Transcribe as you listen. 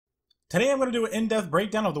Today I'm going to do an in-depth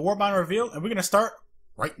breakdown of the Warmind reveal, and we're going to start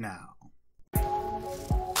right now.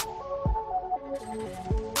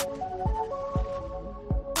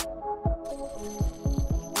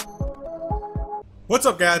 What's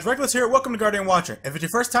up guys, Reckless here, welcome to Guardian Watcher. If it's your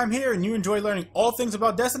first time here and you enjoy learning all things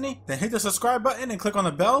about Destiny, then hit the subscribe button and click on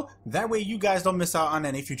the bell, that way you guys don't miss out on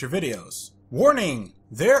any future videos. Warning!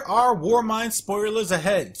 There are Warmind spoilers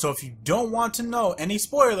ahead, so if you don't want to know any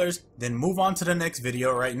spoilers, then move on to the next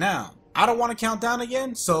video right now. I don't want to count down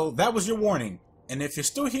again, so that was your warning. And if you're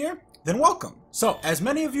still here, then welcome. So, as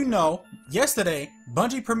many of you know, yesterday,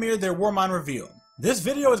 Bungie premiered their Warmind reveal. This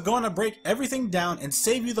video is going to break everything down and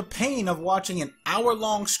save you the pain of watching an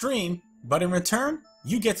hour-long stream, but in return,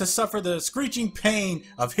 you get to suffer the screeching pain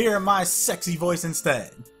of hearing my sexy voice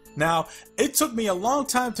instead. Now, it took me a long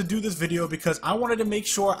time to do this video because I wanted to make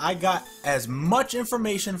sure I got as much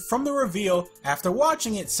information from the reveal after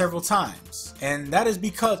watching it several times. And that is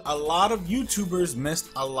because a lot of YouTubers missed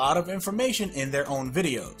a lot of information in their own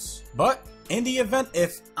videos. But in the event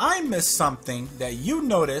if I missed something that you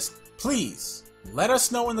noticed, please let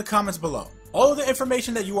us know in the comments below. All of the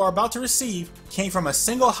information that you are about to receive came from a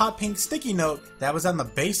single hot pink sticky note that was on the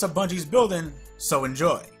base of Bungie's building, so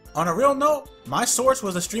enjoy. On a real note, my source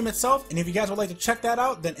was the stream itself, and if you guys would like to check that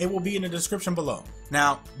out, then it will be in the description below.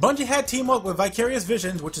 Now, Bungie had teamed up with Vicarious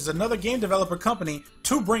Visions, which is another game developer company,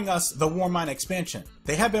 to bring us the Warmind expansion.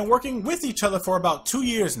 They have been working with each other for about 2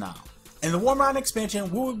 years now. In the Warmind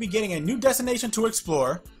expansion, we will be getting a new destination to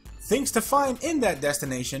explore, things to find in that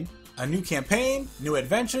destination, a new campaign, new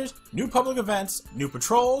adventures, new public events, new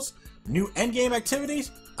patrols, new endgame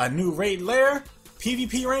activities, a new raid lair,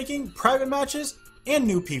 PvP ranking, private matches, and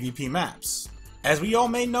new PvP maps. As we all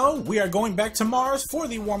may know, we are going back to Mars for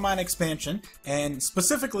the Warmind expansion, and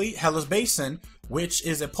specifically Hellas Basin, which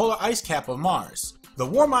is a polar ice cap of Mars. The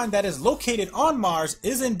Warmind that is located on Mars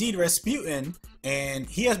is indeed Rasputin, and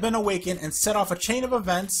he has been awakened and set off a chain of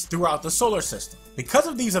events throughout the solar system. Because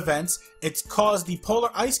of these events, it's caused the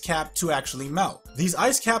polar ice cap to actually melt. These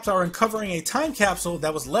ice caps are uncovering a time capsule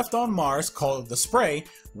that was left on Mars called the Spray,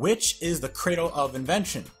 which is the cradle of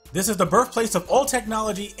invention. This is the birthplace of all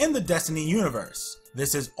technology in the Destiny universe.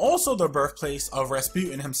 This is also the birthplace of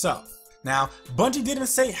Rasputin himself. Now, Bungie didn't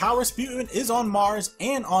say how Rasputin is on Mars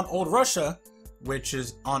and on Old Russia, which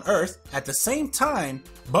is on Earth, at the same time,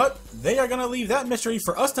 but they are going to leave that mystery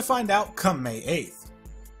for us to find out come May 8th.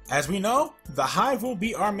 As we know, the Hive will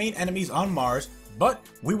be our main enemies on Mars, but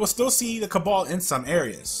we will still see the Cabal in some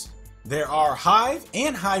areas. There are Hive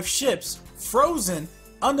and Hive ships frozen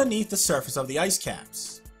underneath the surface of the ice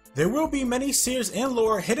caps. There will be many seers and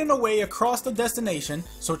lore hidden away across the destination,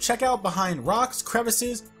 so check out behind rocks,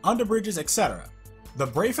 crevices, under bridges, etc. The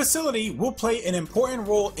Bray facility will play an important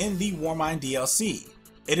role in the Warmind DLC.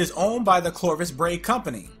 It is owned by the Clovis Bray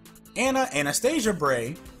company. Anastasia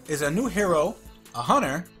Bray is a new hero, a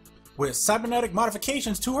hunter, with cybernetic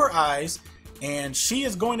modifications to her eyes, and she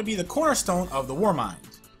is going to be the cornerstone of the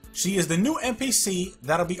Warmind. She is the new NPC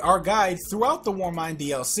that'll be our guide throughout the Warmind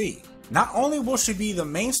DLC. Not only will she be the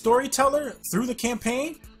main storyteller through the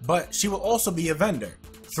campaign, but she will also be a vendor.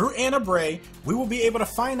 Through Anna Bray, we will be able to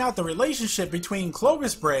find out the relationship between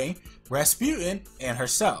Clovis Bray, Rasputin, and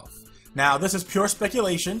herself. Now, this is pure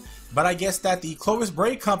speculation, but I guess that the Clovis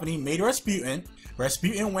Bray company made Rasputin,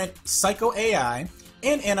 Rasputin went Psycho AI,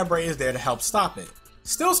 and Anna Bray is there to help stop it.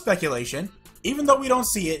 Still speculation, even though we don't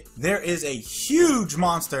see it, there is a huge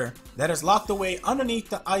monster that is locked away underneath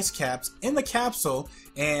the ice caps in the capsule,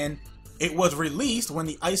 and it was released when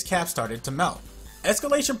the ice cap started to melt.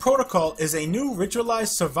 Escalation Protocol is a new ritualized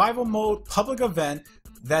survival mode public event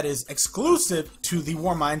that is exclusive to the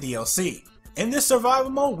Warmind DLC. In this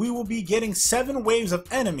survival mode, we will be getting 7 waves of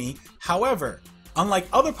enemy. However, unlike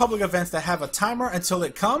other public events that have a timer until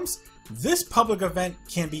it comes, this public event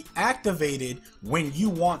can be activated when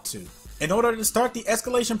you want to. In order to start the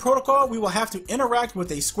Escalation Protocol, we will have to interact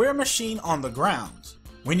with a square machine on the ground.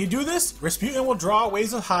 When you do this, Rasputin will draw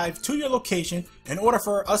waves of Hive to your location in order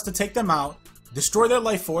for us to take them out, destroy their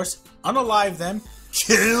life force, unalive them,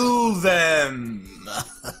 kill them!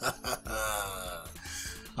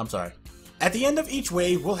 I'm sorry. At the end of each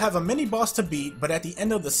wave, we'll have a mini boss to beat, but at the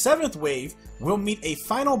end of the 7th wave, we'll meet a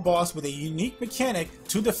final boss with a unique mechanic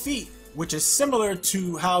to defeat, which is similar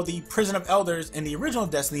to how the Prison of Elders in the original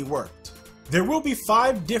Destiny worked. There will be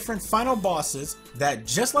 5 different final bosses that,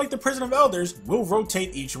 just like the Prison of Elders, will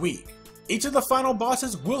rotate each week. Each of the final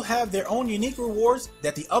bosses will have their own unique rewards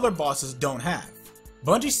that the other bosses don't have.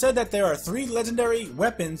 Bungie said that there are 3 legendary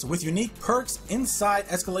weapons with unique perks inside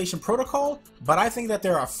Escalation Protocol, but I think that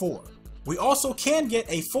there are 4. We also can get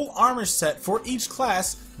a full armor set for each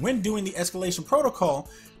class when doing the Escalation Protocol,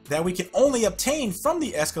 that we can only obtain from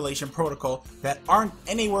the Escalation Protocol that aren't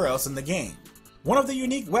anywhere else in the game. One of the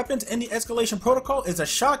unique weapons in the Escalation Protocol is a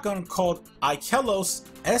shotgun called Ikelos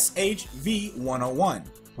SHV-101,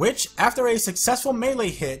 which, after a successful melee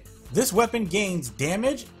hit, this weapon gains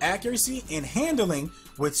damage, accuracy, and handling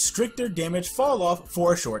with stricter damage fall off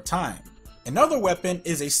for a short time. Another weapon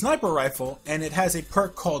is a sniper rifle, and it has a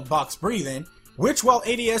perk called Box Breathing, which, while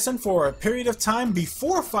ADSing for a period of time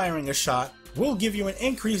before firing a shot, will give you an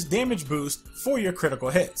increased damage boost for your critical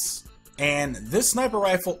hits. And this sniper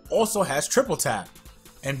rifle also has triple tap.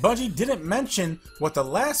 And Bungie didn't mention what the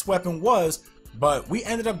last weapon was, but we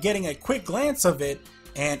ended up getting a quick glance of it,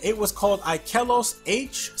 and it was called Ikelos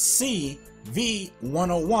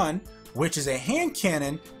HCV-101, which is a hand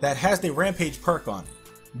cannon that has the Rampage perk on it.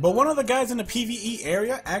 But one of the guys in the PvE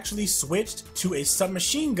area actually switched to a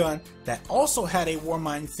submachine gun that also had a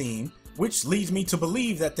Warmind theme, which leads me to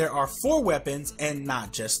believe that there are 4 weapons and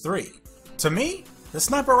not just 3. To me, the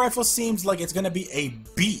sniper rifle seems like it's going to be a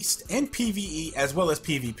beast in PvE as well as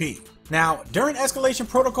PvP. Now, during Escalation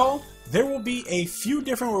Protocol, there will be a few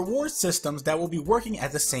different reward systems that will be working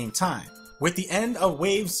at the same time. With the end of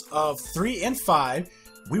waves of 3 and 5,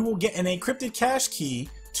 we will get an encrypted cache key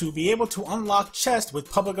to be able to unlock chests with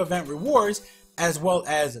public event rewards as well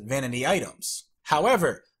as vanity items.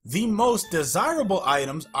 However, the most desirable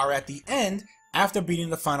items are at the end after beating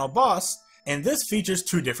the final boss, and this features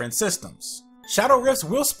 2 different systems. Shadow Rifts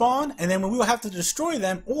will spawn, and then we will have to destroy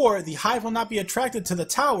them, or the Hive will not be attracted to the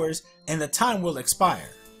towers and the time will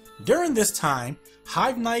expire. During this time,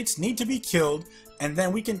 Hive Knights need to be killed, and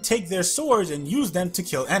then we can take their swords and use them to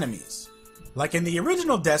kill enemies. Like in the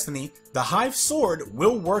original Destiny, the Hive Sword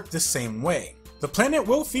will work the same way. The planet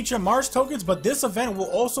will feature Mars tokens, but this event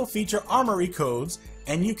will also feature armory codes,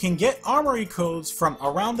 and you can get armory codes from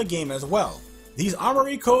around the game as well. These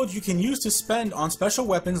armory codes you can use to spend on special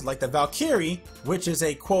weapons like the Valkyrie, which is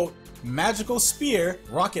a quote, magical spear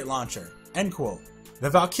rocket launcher, end quote. The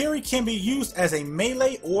Valkyrie can be used as a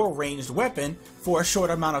melee or ranged weapon for a short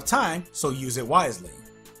amount of time, so use it wisely.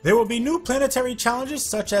 There will be new planetary challenges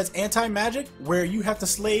such as anti-magic, where you have to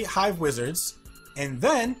slay Hive wizards, and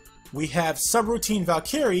then we have subroutine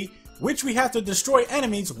Valkyrie, which we have to destroy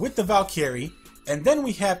enemies with the Valkyrie, and then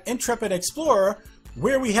we have Intrepid Explorer,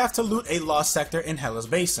 where we have to loot a lost sector in Hellas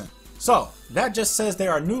Basin. So that just says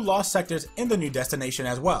there are new lost sectors in the new destination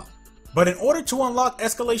as well. But in order to unlock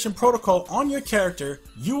Escalation Protocol on your character,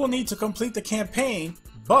 you will need to complete the campaign,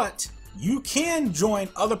 but you can join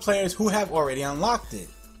other players who have already unlocked it.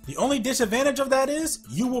 The only disadvantage of that is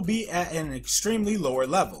you will be at an extremely lower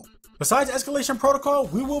level. Besides Escalation Protocol,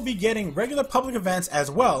 we will be getting regular public events as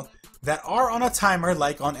well that are on a timer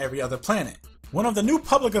like on every other planet. One of the new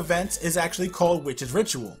public events is actually called Witch's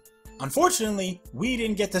Ritual. Unfortunately, we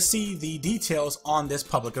didn't get to see the details on this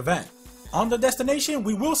public event. On the destination,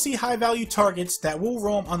 we will see high value targets that will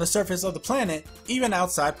roam on the surface of the planet, even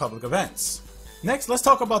outside public events. Next, let's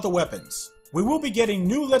talk about the weapons. We will be getting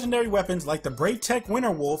new legendary weapons like the Braytech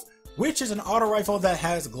Winterwolf, which is an auto rifle that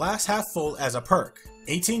has glass half full as a perk.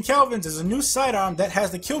 18 Kelvins is a new sidearm that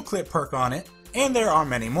has the kill clip perk on it, and there are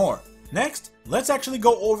many more. Next, let's actually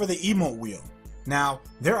go over the Emote Wheel. Now,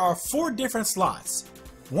 there are 4 different slots,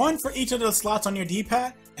 one for each of the slots on your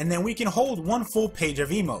D-pad, and then we can hold 1 full page of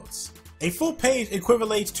emotes. A full page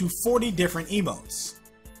equivalates to 40 different emotes.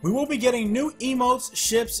 We will be getting new emotes,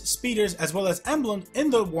 ships, speeders, as well as emblems in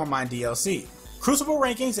the Warmind DLC. Crucible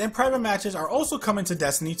rankings and private matches are also coming to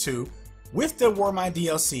Destiny 2 with the Warmind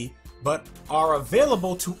DLC, but are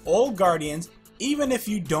available to all Guardians even if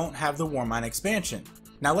you don't have the Warmind expansion.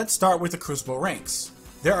 Now let's start with the Crucible ranks.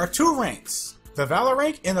 There are 2 ranks, the Valor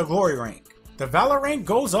rank and the Glory rank. The Valor rank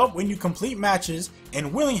goes up when you complete matches,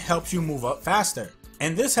 and Willing helps you move up faster,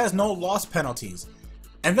 and this has no loss penalties.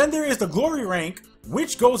 And then there is the Glory rank,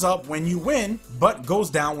 which goes up when you win, but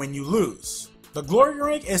goes down when you lose. The Glory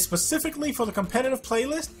rank is specifically for the competitive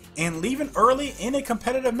playlist, and leaving early in a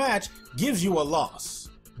competitive match gives you a loss.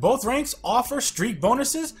 Both ranks offer streak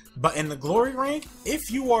bonuses, but in the Glory rank,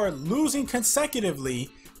 if you are losing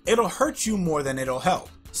consecutively, it'll hurt you more than it'll help.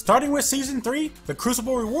 Starting with Season 3, the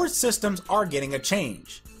Crucible reward systems are getting a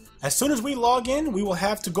change. As soon as we log in, we will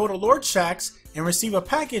have to go to Lord Shaxx and receive a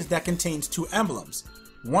package that contains 2 emblems,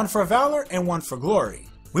 one for Valor and one for Glory.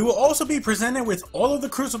 We will also be presented with all of the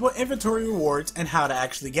Crucible inventory rewards and how to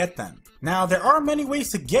actually get them. Now, there are many ways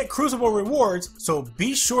to get Crucible rewards, so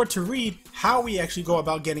be sure to read how we actually go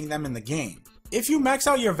about getting them in the game. If you max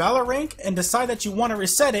out your Valor rank and decide that you want to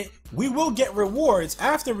reset it, we will get rewards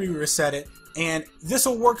after we reset it and this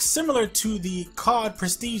will work similar to the COD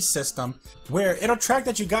Prestige system, where it'll track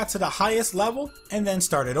that you got to the highest level and then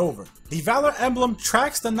start it over. The Valor emblem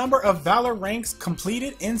tracks the number of Valor ranks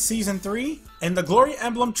completed in Season 3, and the Glory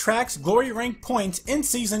emblem tracks Glory rank points in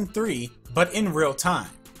Season 3, but in real time.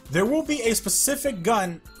 There will be a specific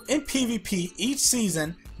gun in PvP each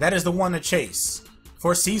season that is the one to chase.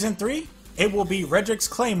 For Season 3, it will be Redrick's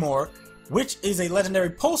Claymore, which is a legendary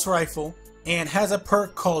pulse rifle and has a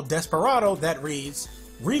perk called Desperado that reads,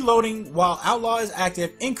 reloading while Outlaw is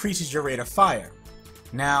active increases your rate of fire.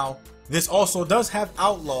 Now, this also does have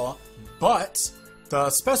Outlaw, but the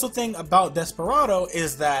special thing about Desperado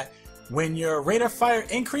is that when your rate of fire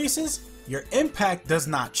increases, your impact does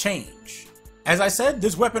not change. As I said,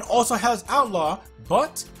 this weapon also has Outlaw,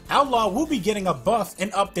 but Outlaw will be getting a buff in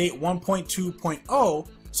update 1.2.0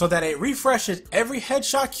 so that it refreshes every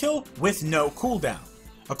headshot kill with no cooldown.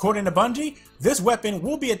 According to Bungie, this weapon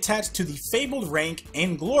will be attached to the Fabled rank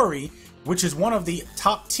in Glory, which is one of the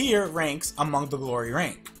top tier ranks among the Glory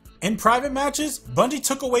rank. In private matches, Bungie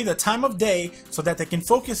took away the time of day so that they can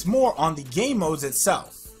focus more on the game modes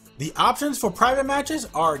itself. The options for private matches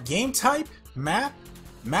are game type, map,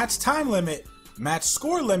 match time limit, match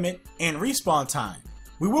score limit, and respawn time.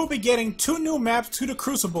 We will be getting 2 new maps to the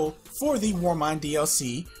Crucible for the Warmind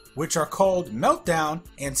DLC, which are called Meltdown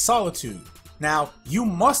and Solitude. Now, you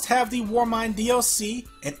must have the Warmind DLC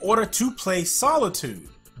in order to play Solitude,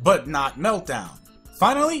 but not Meltdown.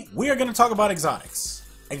 Finally, we are going to talk about exotics.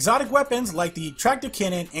 Exotic weapons like the Tractor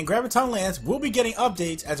Cannon and Graviton Lance will be getting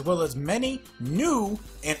updates, as well as many new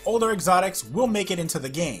and older exotics will make it into the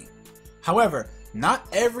game. However, not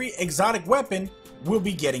every exotic weapon will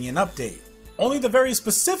be getting an update. Only the very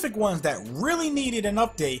specific ones that really needed an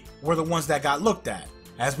update were the ones that got looked at.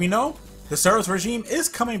 As we know, the Cerberus regime is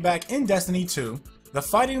coming back in Destiny 2. The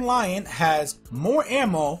Fighting Lion has more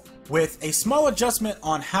ammo with a small adjustment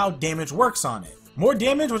on how damage works on it. More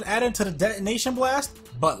damage was added to the detonation blast,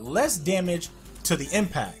 but less damage to the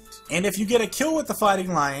impact. And if you get a kill with the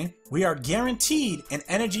Fighting Lion, we are guaranteed an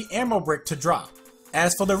energy ammo brick to drop.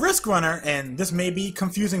 As for the Risk Runner, and this may be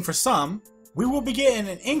confusing for some, we will be getting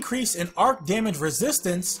an increase in arc damage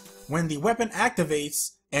resistance when the weapon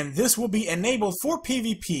activates, and this will be enabled for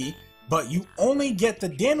PvP, but you only get the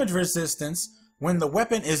damage resistance when the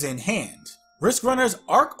weapon is in hand. Risk Runner's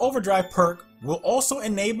Arc Overdrive perk will also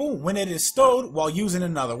enable when it is stowed while using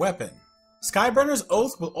another weapon. Skyburner's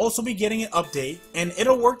Oath will also be getting an update, and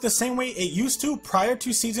it'll work the same way it used to prior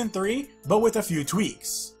to Season 3, but with a few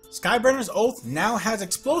tweaks. Skyburner's Oath now has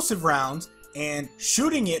explosive rounds, and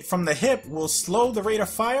shooting it from the hip will slow the rate of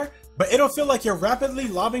fire, but it'll feel like you're rapidly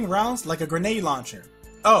lobbing rounds like a grenade launcher.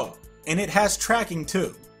 Oh, and it has tracking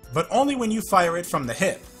too, but only when you fire it from the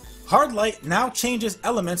hip. Hard Light now changes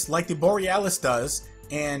elements like the Borealis does,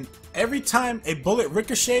 and every time a bullet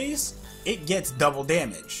ricochets, it gets double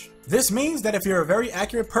damage. This means that if you're a very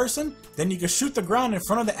accurate person, then you can shoot the ground in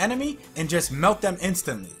front of the enemy and just melt them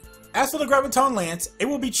instantly. As for the Graviton Lance, it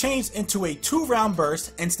will be changed into a 2-round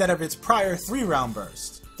burst instead of its prior 3-round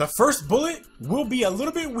burst. The first bullet will be a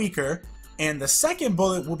little bit weaker, and the second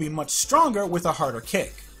bullet will be much stronger with a harder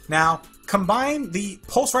kick. Now, combine the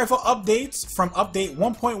pulse rifle updates from update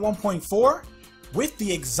 1.1.4 with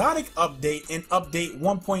the exotic update in update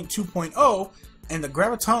 1.2.0, and the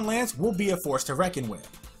Graviton Lance will be a force to reckon with.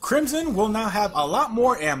 Crimson will now have a lot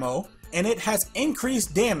more ammo, and it has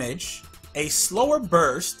increased damage, a slower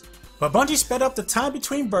burst, but Bungie sped up the time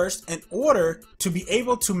between bursts in order to be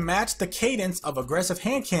able to match the cadence of aggressive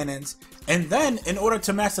hand cannons, and then in order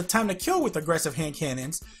to match the time to kill with aggressive hand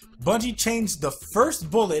cannons, Bungie changed the first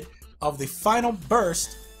bullet of the final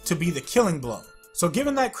burst to be the killing blow. So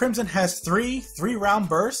given that Crimson has 3-round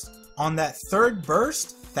bursts, on that third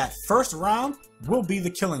burst, that first round will be the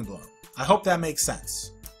killing blow. I hope that makes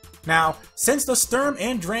sense. Now, since the Sturm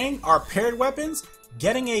and Drang are paired weapons,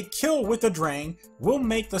 getting a kill with the Drang will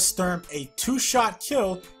make the Sturm a 2-shot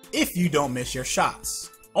kill if you don't miss your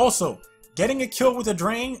shots. Also, getting a kill with the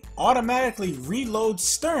Drang automatically reloads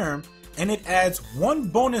Sturm, and it adds 1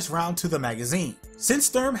 bonus round to the magazine. Since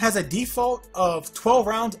Sturm has a default of 12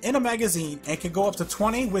 rounds in a magazine and can go up to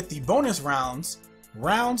 20 with the bonus rounds,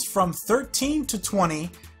 rounds from 13 to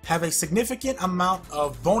 20 have a significant amount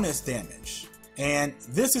of bonus damage. And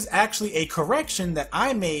this is actually a correction that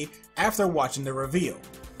I made after watching the reveal.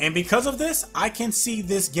 And because of this, I can see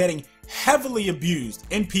this getting heavily abused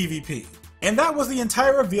in PvP. And that was the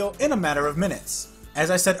entire reveal in a matter of minutes.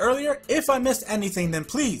 As I said earlier, if I missed anything, then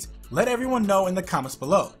please let everyone know in the comments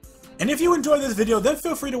below. And if you enjoyed this video, then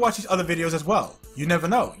feel free to watch these other videos as well. You never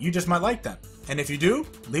know, you just might like them. And if you do,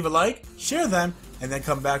 leave a like, share them, and then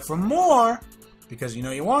come back for more, because you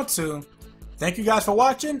know you want to. Thank you guys for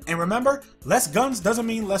watching, and remember, less guns doesn't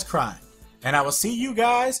mean less crime. And I will see you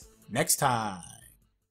guys next time.